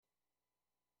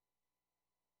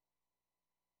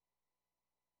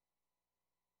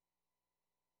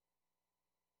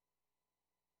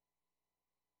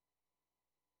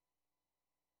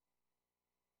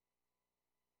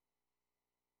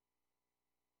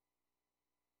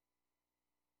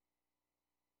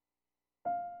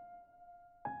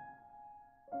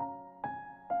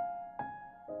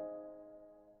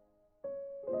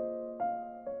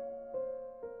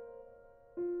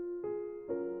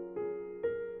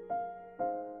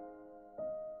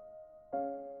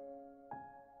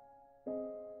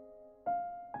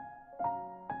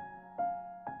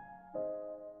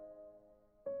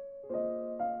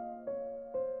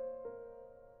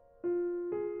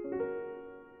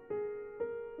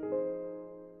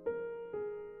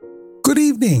Good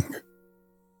evening.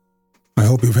 I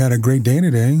hope you've had a great day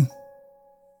today.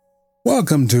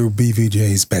 Welcome to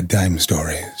BVJ's Bedtime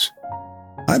Stories.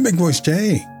 I'm Big Voice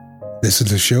Jay. This is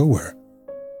the show where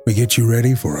we get you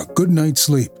ready for a good night's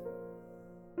sleep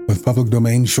with public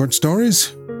domain short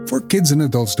stories for kids and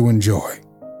adults to enjoy.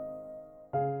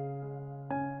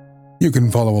 You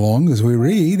can follow along as we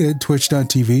read at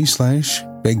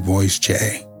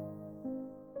twitch.tv/BigVoiceJ.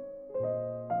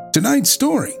 Tonight's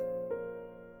story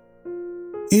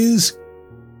is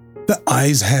The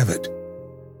Eyes Have It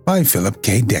by Philip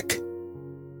K. Dick.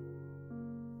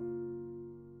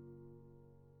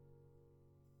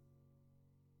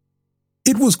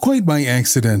 It was quite by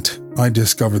accident I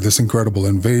discovered this incredible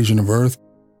invasion of Earth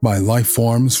by life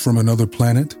forms from another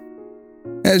planet.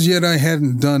 As yet I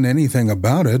hadn't done anything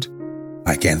about it.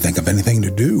 I can't think of anything to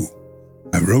do.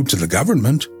 I wrote to the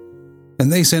government,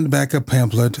 and they sent back a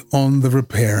pamphlet on the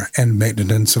repair and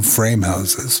maintenance of frame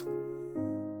houses.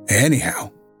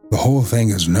 Anyhow, the whole thing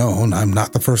is known. I'm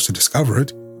not the first to discover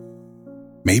it.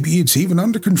 Maybe it's even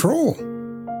under control.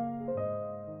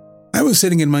 I was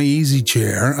sitting in my easy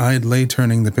chair. I'd lay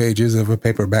turning the pages of a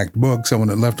paperbacked book someone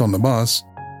had left on the bus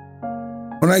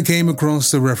when I came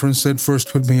across the reference that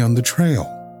first put me on the trail.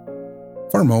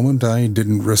 For a moment, I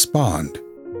didn't respond.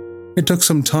 It took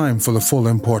some time for the full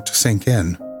import to sink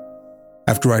in.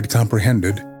 After I'd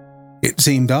comprehended, it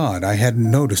seemed odd I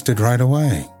hadn't noticed it right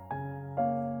away.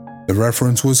 The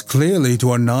reference was clearly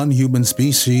to a non-human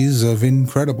species of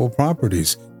incredible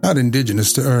properties, not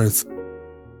indigenous to Earth.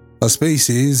 A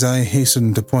species, I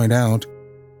hasten to point out,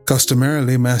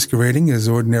 customarily masquerading as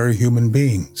ordinary human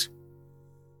beings.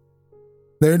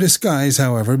 Their disguise,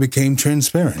 however, became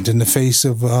transparent in the face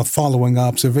of following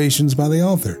observations by the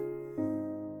author.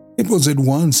 It was at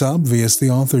once obvious the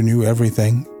author knew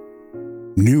everything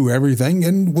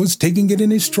and was taking it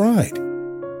in his stride.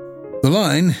 The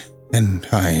line, and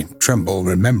I tremble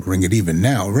remembering it even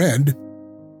now, read,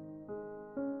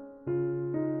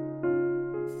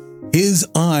 "His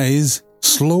eyes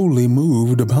slowly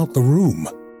moved about the room.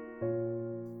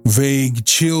 Vague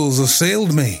chills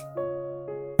assailed me.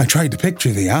 I tried to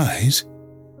picture the eyes.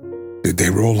 Did they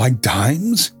roll like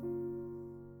dimes?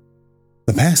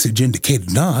 The passage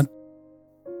indicated not.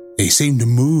 They seemed to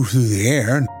move through the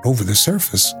air and over the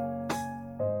surface.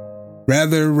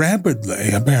 Rather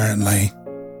rapidly, apparently.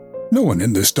 No one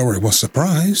in this story was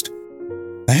surprised.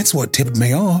 That's what tipped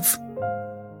me off.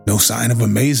 No sign of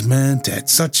amazement at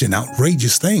such an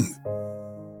outrageous thing.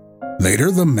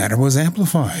 Later, the matter was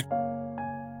amplified.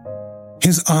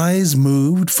 His eyes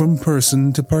moved from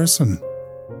person to person.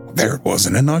 There it was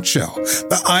in a nutshell.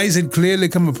 The eyes had clearly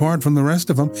come apart from the rest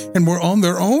of them and were on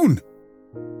their own.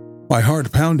 My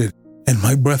heart pounded and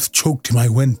my breath choked in my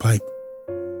windpipe.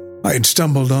 I had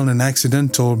stumbled on an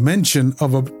accidental mention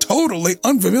of a totally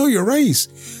unfamiliar race,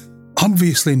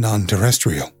 obviously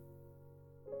non-terrestrial.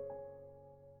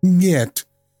 Yet,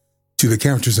 to the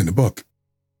characters in the book,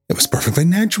 it was perfectly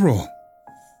natural,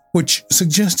 which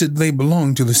suggested they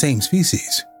belonged to the same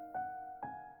species.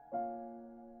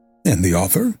 And the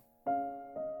author?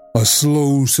 A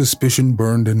slow suspicion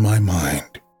burned in my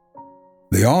mind.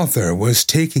 The author was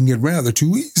taking it rather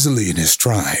too easily in his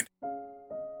stride.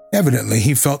 Evidently,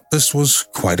 he felt this was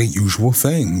quite a usual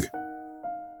thing.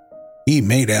 He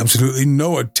made absolutely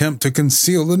no attempt to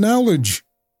conceal the knowledge.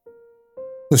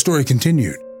 The story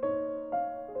continued.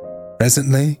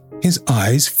 Presently, his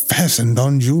eyes fastened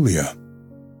on Julia.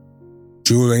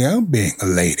 Julia, being a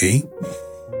lady,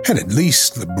 had at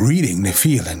least the breeding to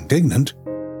feel indignant.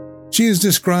 She is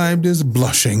described as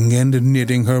blushing and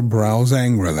knitting her brows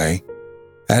angrily.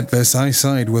 At this, I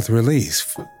sighed with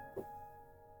relief.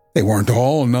 They weren't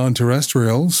all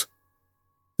non-terrestrials.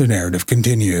 The narrative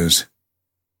continues.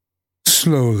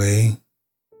 Slowly,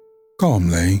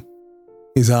 calmly,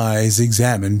 his eyes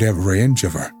examined every inch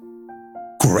of her.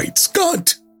 Great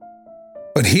Scott!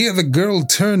 But here the girl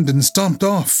turned and stomped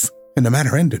off, and the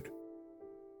matter ended.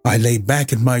 I lay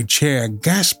back in my chair,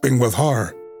 gasping with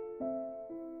horror.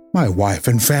 My wife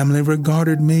and family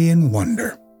regarded me in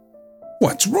wonder.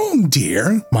 What's wrong,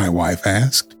 dear? My wife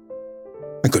asked.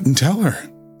 I couldn't tell her.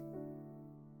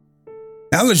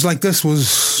 Knowledge like this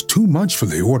was too much for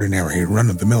the ordinary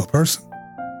run-of-the-mill person.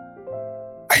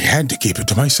 I had to keep it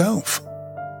to myself.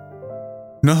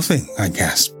 Nothing, I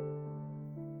gasped.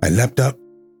 I leapt up,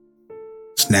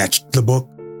 snatched the book,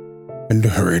 and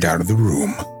hurried out of the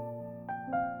room.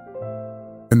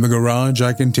 In the garage,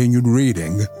 I continued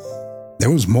reading.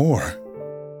 There was more.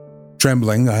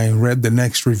 Trembling, I read the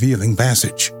next revealing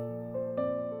passage.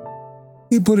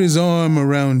 He put his arm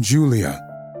around Julia.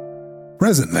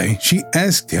 Presently, she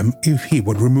asked him if he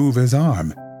would remove his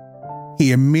arm.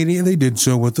 He immediately did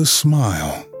so with a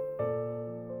smile.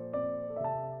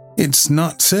 It's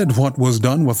not said what was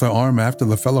done with the arm after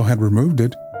the fellow had removed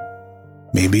it.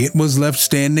 Maybe it was left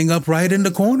standing upright in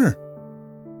the corner.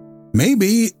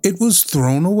 Maybe it was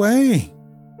thrown away.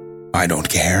 I don't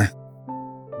care.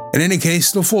 In any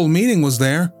case, the full meaning was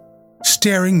there,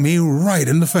 staring me right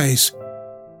in the face.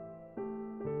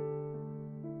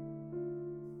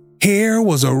 Here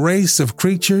was a race of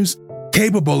creatures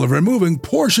capable of removing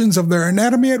portions of their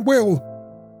anatomy at will.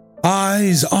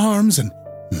 Eyes, arms, and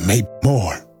maybe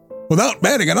more, without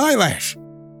batting an eyelash.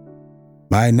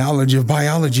 My knowledge of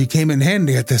biology came in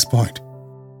handy at this point.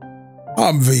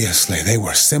 Obviously, they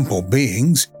were simple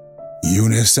beings,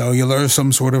 unicellular,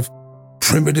 some sort of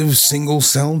primitive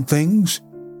single-celled things.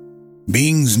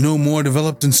 Beings no more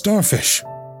developed than starfish.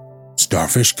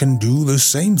 Starfish can do the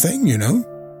same thing, you know.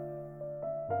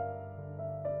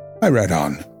 I read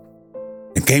on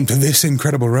and came to this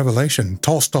incredible revelation,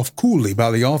 tossed off coolly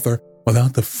by the author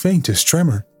without the faintest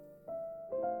tremor.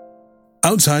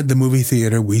 Outside the movie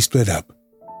theater, we split up.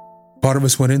 Part of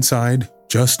us went inside,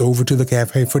 just over to the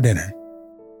cafe for dinner.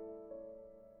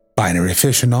 Binary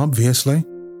fission, obviously,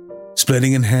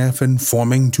 splitting in half and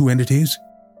forming two entities.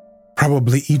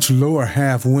 Probably each lower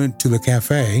half went to the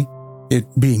cafe, it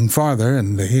being farther,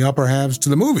 and the upper halves to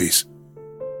the movies.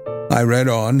 I read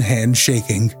on, hands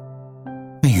shaking.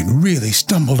 I had really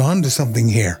stumbled onto something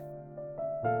here.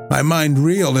 My mind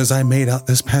reeled as I made out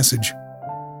this passage.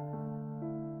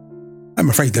 I'm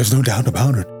afraid there's no doubt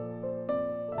about it.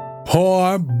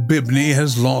 Poor Bibney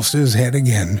has lost his head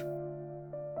again.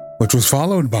 Which was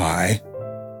followed by,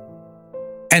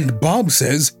 and Bob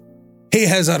says he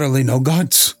has utterly no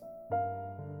guts.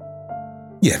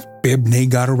 Yet Bibney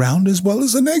got around as well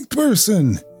as the next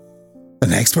person. The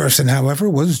next person, however,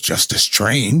 was just as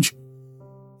strange.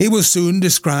 He was soon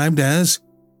described as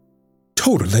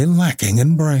totally lacking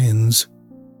in brains.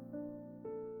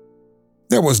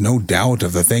 There was no doubt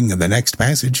of the thing in the next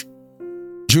passage.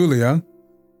 Julia,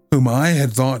 whom I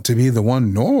had thought to be the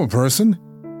one normal person,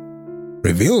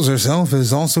 reveals herself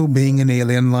as also being an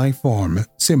alien life form,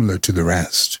 similar to the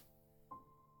rest.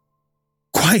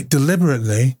 Quite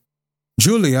deliberately,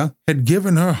 Julia had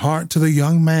given her heart to the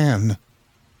young man.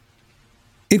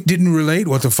 It didn't relate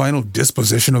what the final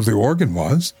disposition of the organ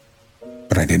was,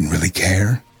 but I didn't really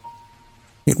care.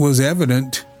 It was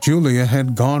evident Julia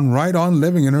had gone right on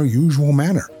living in her usual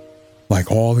manner,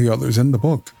 like all the others in the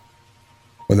book.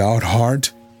 Without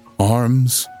heart,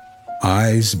 arms,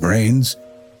 eyes, brains,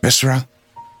 viscera,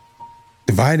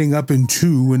 dividing up in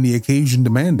two when the occasion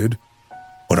demanded,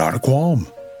 without a qualm.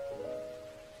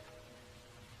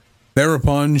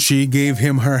 Thereupon she gave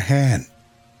him her hand.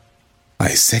 I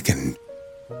sickened.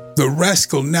 The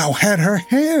rascal now had her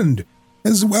hand,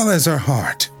 as well as her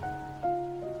heart.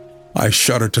 I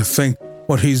shudder to think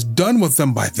what he's done with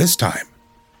them by this time.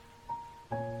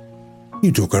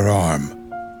 He took her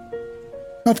arm.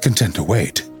 Not content to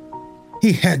wait,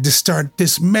 he had to start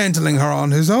dismantling her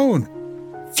on his own.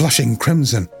 Flushing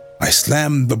crimson, I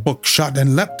slammed the book shut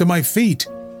and leapt to my feet.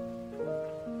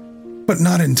 But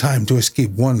not in time to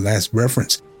escape one last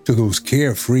reference to those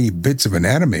carefree bits of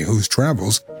anatomy whose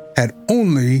travels had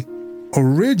only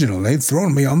originally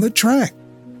thrown me on the track.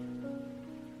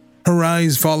 Her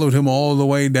eyes followed him all the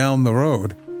way down the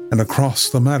road and across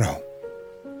the meadow.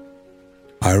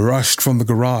 I rushed from the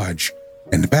garage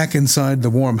and back inside the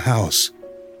warm house,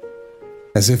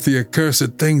 as if the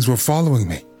accursed things were following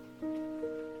me.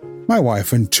 My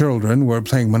wife and children were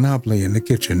playing Monopoly in the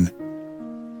kitchen.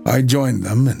 I joined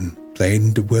them and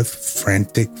played with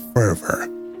frantic fervor.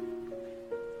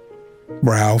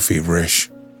 Brow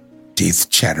feverish, teeth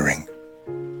chattering.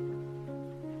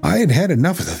 I had had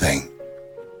enough of the thing.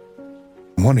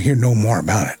 I want to hear no more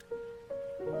about it.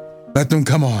 Let them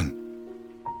come on.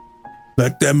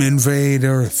 Let them invade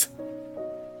Earth.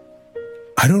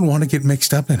 I don't want to get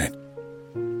mixed up in it.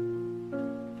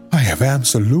 I have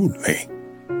absolutely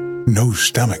no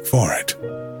stomach for it.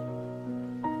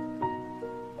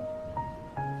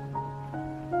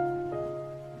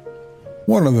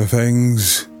 One of the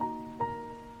things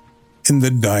in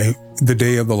the day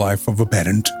of the life of a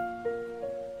pedant,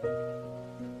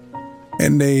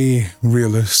 and a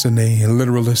realist and a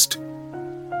literalist.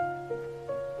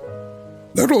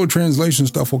 Literal translation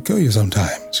stuff will kill you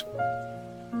sometimes.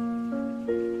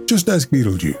 Just ask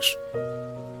Beetlejuice.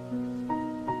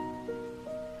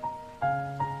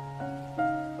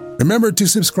 Remember to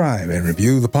subscribe and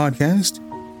review the podcast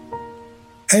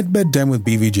at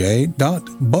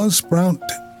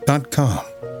bedtimewithbvj.buzzsprout.com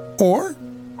or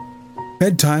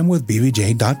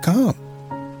bedtimewithbvj.com.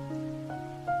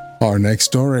 Our next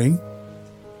story,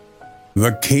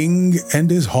 The King and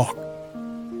His Hawk,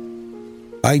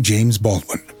 by James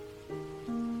Baldwin.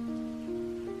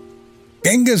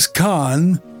 Genghis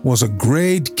Khan was a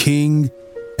great king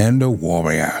and a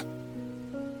warrior.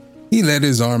 He led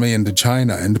his army into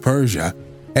China and Persia,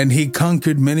 and he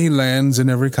conquered many lands in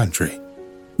every country.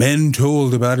 Men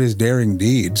told about his daring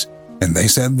deeds, and they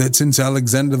said that since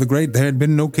Alexander the Great there had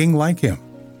been no king like him.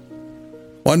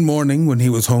 One morning when he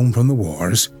was home from the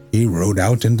wars, he rode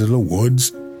out into the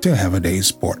woods to have a day's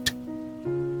sport.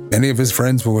 Many of his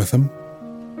friends were with him.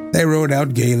 They rode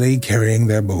out gaily, carrying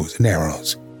their bows and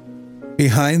arrows.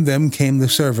 Behind them came the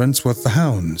servants with the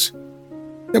hounds.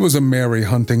 It was a merry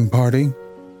hunting party.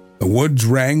 The woods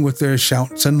rang with their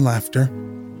shouts and laughter.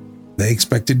 They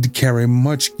expected to carry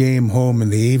much game home in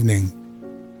the evening.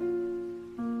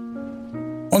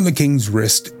 On the king's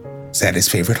wrist sat his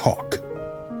favorite hawk,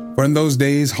 for in those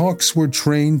days hawks were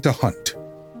trained to hunt.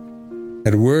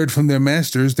 At a word from their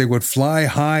masters, they would fly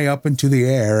high up into the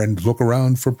air and look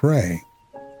around for prey.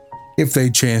 If they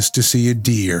chanced to see a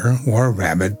deer or a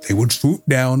rabbit, they would swoop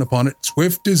down upon it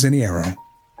swift as any arrow.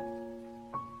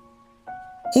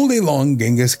 All day long,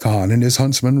 Genghis Khan and his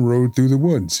huntsmen rode through the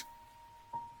woods.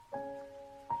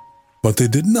 But they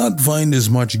did not find as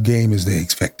much game as they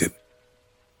expected.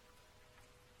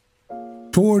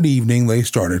 Toward evening, they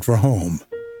started for home.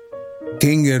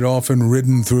 King had often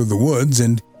ridden through the woods,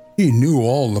 and he knew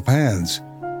all the paths.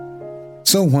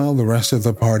 So while the rest of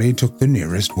the party took the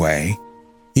nearest way,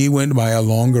 he went by a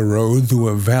longer road through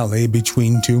a valley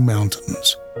between two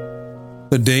mountains.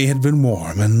 The day had been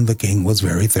warm, and the king was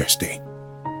very thirsty.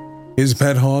 His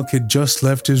pet hawk had just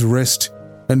left his wrist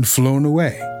and flown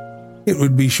away. It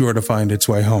would be sure to find its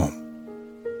way home.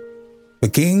 The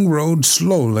king rode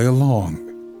slowly along.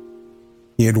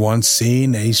 He had once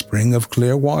seen a spring of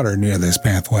clear water near this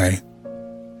pathway.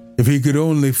 If he could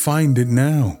only find it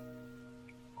now.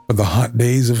 But the hot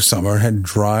days of summer had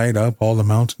dried up all the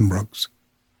mountain brooks.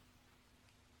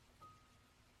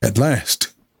 At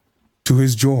last, to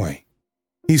his joy,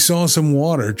 he saw some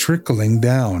water trickling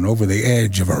down over the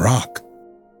edge of a rock.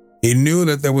 He knew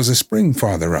that there was a spring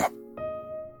farther up.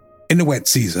 In the wet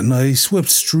season, a swift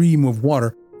stream of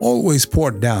water always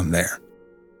poured down there.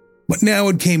 But now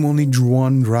it came only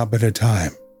one drop at a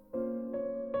time.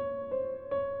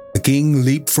 The king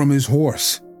leaped from his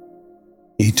horse.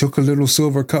 He took a little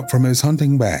silver cup from his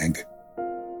hunting bag.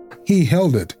 He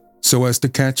held it so as to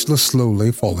catch the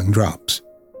slowly falling drops.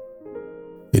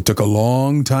 It took a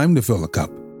long time to fill the cup,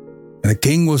 and the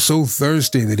king was so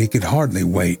thirsty that he could hardly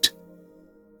wait.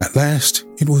 At last,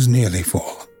 it was nearly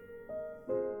full.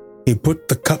 He put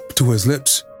the cup to his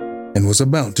lips and was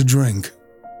about to drink.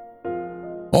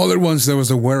 All at once there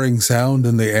was a whirring sound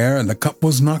in the air, and the cup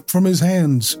was knocked from his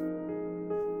hands.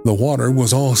 The water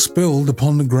was all spilled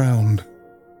upon the ground.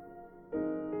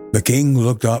 The king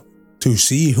looked up to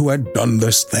see who had done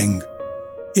this thing.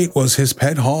 It was his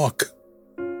pet hawk.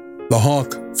 The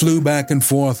hawk flew back and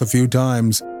forth a few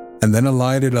times, and then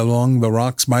alighted along the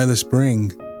rocks by the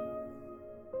spring.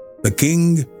 The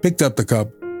king picked up the cup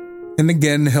and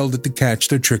again held it to catch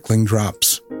the trickling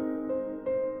drops.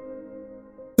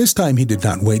 This time he did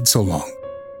not wait so long.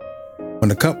 When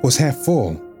the cup was half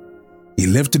full, he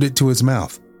lifted it to his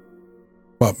mouth.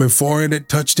 But before it had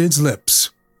touched its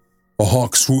lips, the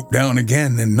hawk swooped down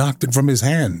again and knocked it from his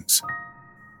hands.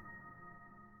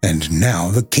 And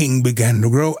now the king began to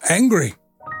grow angry.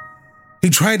 He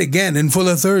tried again, and for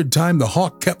the third time the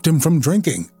hawk kept him from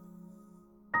drinking.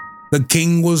 The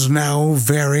king was now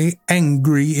very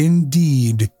angry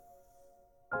indeed.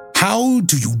 "How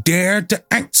do you dare to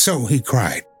act so?" he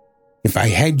cried. "If I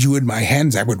had you in my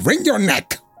hands, I would wring your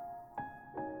neck."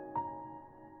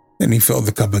 Then he filled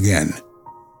the cup again.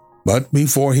 But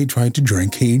before he tried to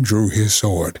drink, he drew his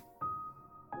sword.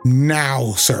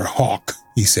 "Now, Sir Hawk,"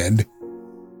 he said,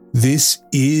 "this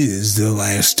is the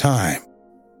last time."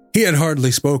 He had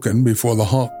hardly spoken before the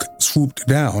hawk swooped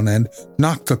down and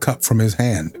knocked the cup from his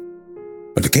hand.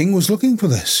 But the king was looking for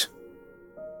this.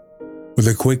 With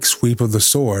a quick sweep of the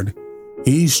sword,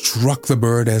 he struck the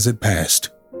bird as it passed.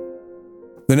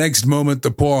 The next moment,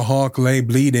 the poor hawk lay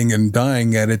bleeding and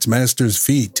dying at its master's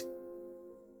feet.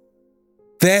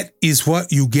 "That is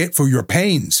what you get for your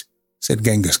pains," said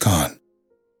Genghis Khan.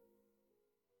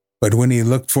 But when he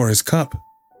looked for his cup,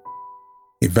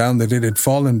 he found that it had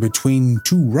fallen between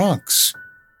two rocks,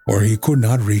 or he could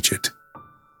not reach it.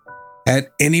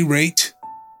 "At any rate,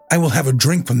 I will have a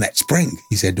drink from that spring,"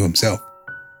 he said to himself.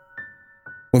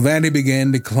 With that, he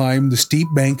began to climb the steep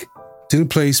bank to the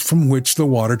place from which the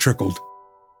water trickled.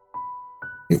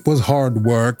 It was hard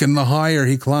work, and the higher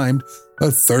he climbed,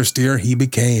 the thirstier he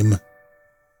became.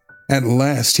 At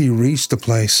last he reached the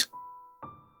place.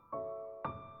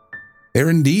 There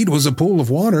indeed was a pool of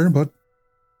water, but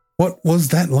What was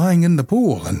that lying in the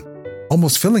pool and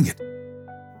almost filling it?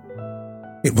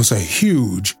 It was a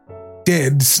huge,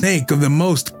 dead snake of the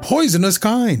most poisonous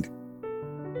kind.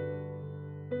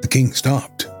 The king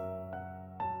stopped.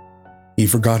 He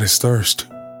forgot his thirst.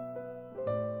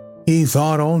 He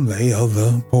thought only of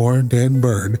the poor dead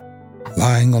bird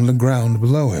lying on the ground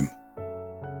below him.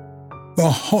 "The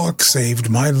hawk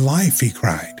saved my life," he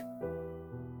cried.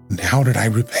 "And how did I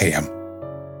repay him?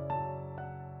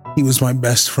 He was my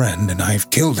best friend, and I've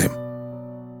killed him."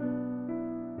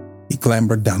 He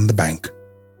clambered down the bank,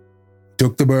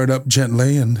 took the bird up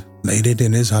gently and laid it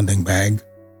in his hunting bag.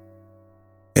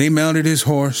 And he mounted his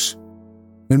horse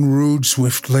and rode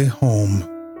swiftly home.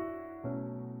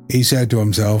 He said to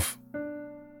himself,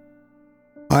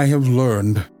 "I have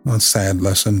learned a sad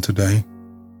lesson today,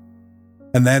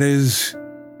 and that is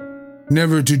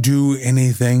never to do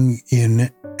anything in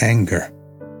anger."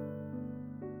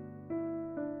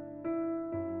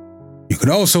 You could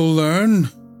also learn,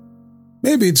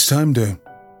 maybe it's time to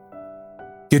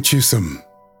get you some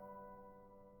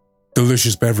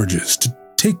delicious beverages to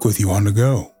take with you on the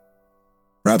go.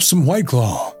 Perhaps some White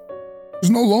Claw. There's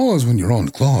no laws when you're on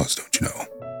claws, don't you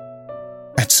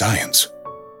know? That's science.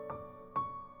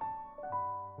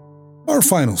 Our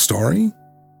final story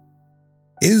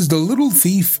is The Little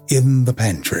Thief in the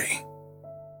Pantry.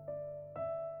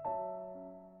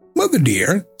 "Mother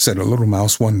dear," said a little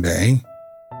mouse one day,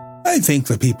 "I think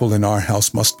the people in our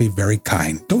house must be very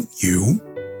kind, don't you?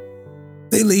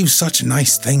 They leave such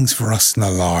nice things for us in the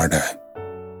larder."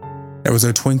 There was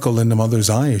a twinkle in the mother's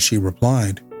eye as she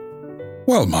replied,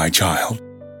 "Well, my child,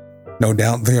 no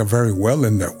doubt they are very well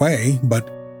in their way, but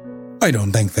I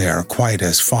don't think they are quite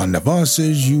as fond of us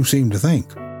as you seem to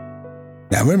think.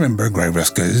 Now remember, Grey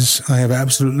Whiskers, I have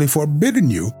absolutely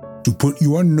forbidden you to put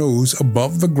your nose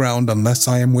above the ground unless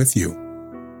I am with you.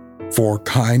 For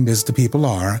kind as the people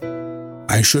are,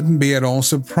 I shouldn't be at all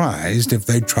surprised if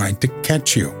they tried to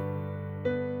catch you."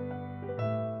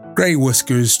 Grey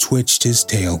Whiskers twitched his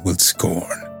tail with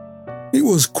scorn. He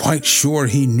was quite sure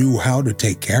he knew how to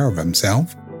take care of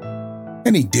himself,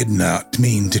 and he did not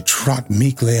mean to trot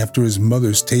meekly after his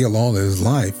mother's tail all his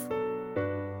life.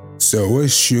 So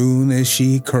as soon as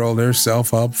she curled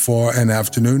herself up for an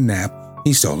afternoon nap,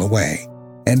 he stole away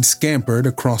and scampered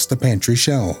across the pantry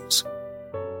shelves.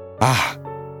 Ah,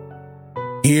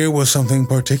 here was something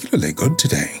particularly good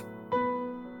today.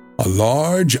 A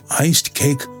large iced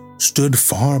cake stood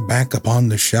far back upon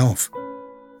the shelf,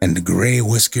 and Grey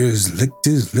Whiskers licked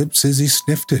his lips as he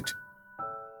sniffed it.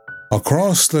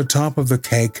 Across the top of the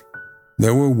cake,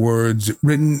 there were words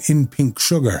written in pink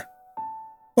sugar.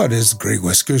 But as Grey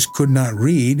Whiskers could not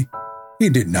read, he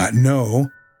did not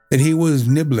know that he was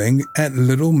nibbling at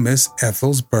little Miss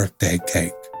Ethel's birthday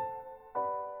cake.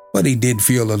 But he did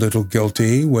feel a little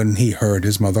guilty when he heard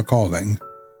his mother calling.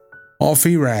 Off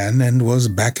he ran and was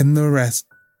back in the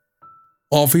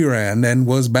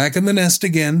nest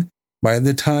again by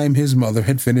the time his mother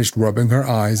had finished rubbing her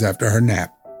eyes after her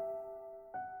nap.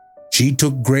 She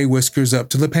took Grey Whiskers up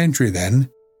to the pantry then,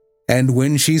 and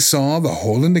when she saw the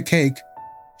hole in the cake,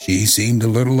 she seemed a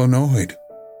little annoyed.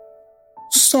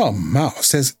 "Some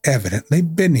mouse has evidently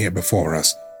been here before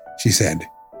us," she said.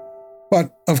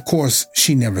 But, of course,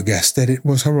 she never guessed that it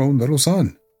was her own little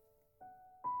son.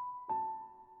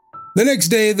 The next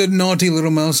day, the naughty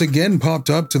little mouse again popped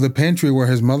up to the pantry where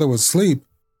his mother was asleep.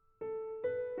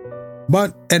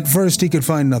 But at first he could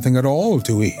find nothing at all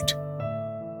to eat,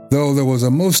 though there was a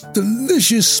most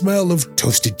delicious smell of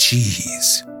toasted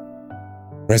cheese.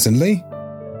 Presently,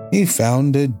 he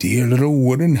found a dear little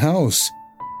wooden house,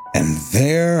 and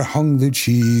there hung the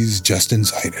cheese just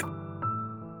inside it.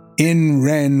 In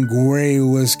ran Grey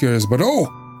Whiskers, but oh,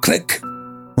 click,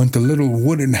 went the little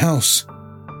wooden house,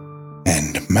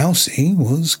 and Mousie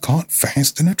was caught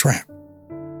fast in a trap.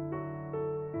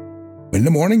 When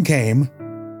the morning came,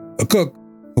 the cook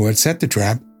who had set the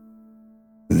trap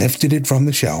lifted it from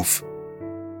the shelf,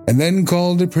 and then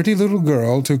called a pretty little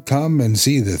girl to come and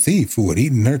see the thief who had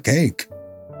eaten her cake.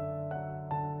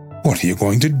 "What are you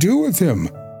going to do with him?"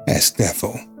 asked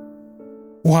Ethel.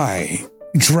 "Why,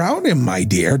 drown him, my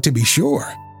dear, to be sure."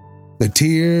 The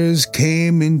tears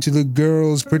came into the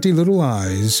girl's pretty little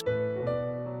eyes.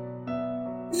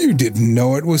 "You didn't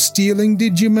know it was stealing,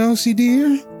 did you, Mousie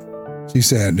dear?" she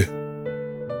said.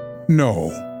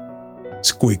 "No,"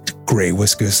 squeaked Grey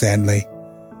Whiskers sadly.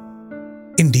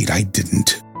 "Indeed I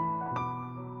didn't."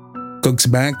 Cook's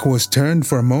back was turned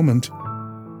for a moment,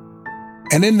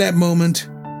 and in that moment,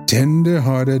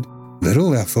 tender-hearted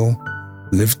little Ethel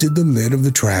lifted the lid of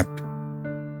the trap,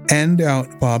 and out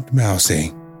popped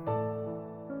Mousie.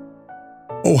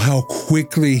 Oh, how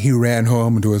quickly he ran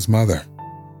home to his mother.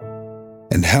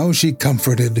 and how she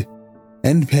comforted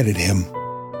and petted him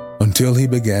until he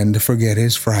began to forget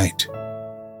his fright.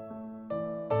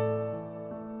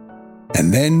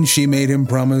 And then she made him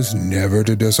promise never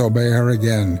to disobey her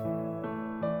again.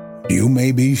 You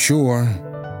may be sure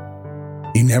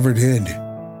he never did.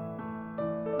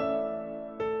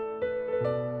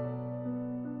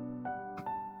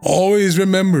 Always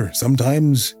remember,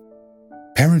 sometimes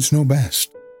parents know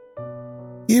best,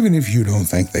 even if you don't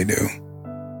think they do.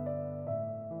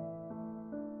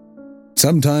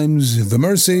 Sometimes the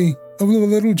mercy of a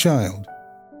little child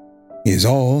is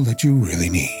all that you really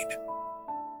need.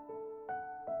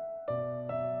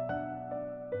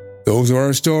 Those are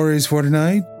our stories for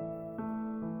tonight.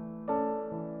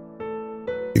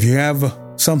 If you have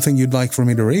something you'd like for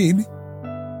me to read,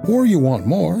 or you want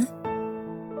more,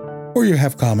 or you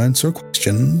have comments or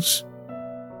questions,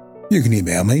 you can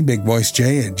email me,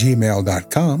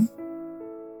 bigvoicej@gmail.com.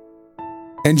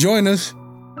 And join us,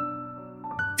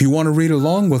 if you want to read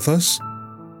along with us,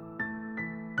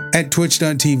 at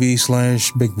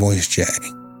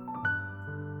twitch.tv/bigvoicej.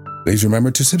 Please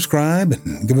remember to subscribe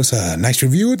and give us a nice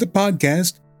review of the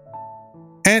podcast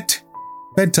at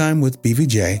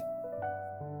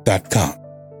bedtimewithbvj.com.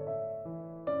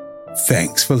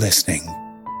 Thanks for listening.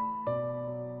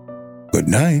 Good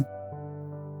night.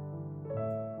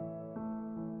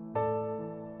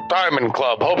 Diamond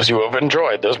Club hopes you have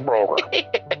enjoyed this program.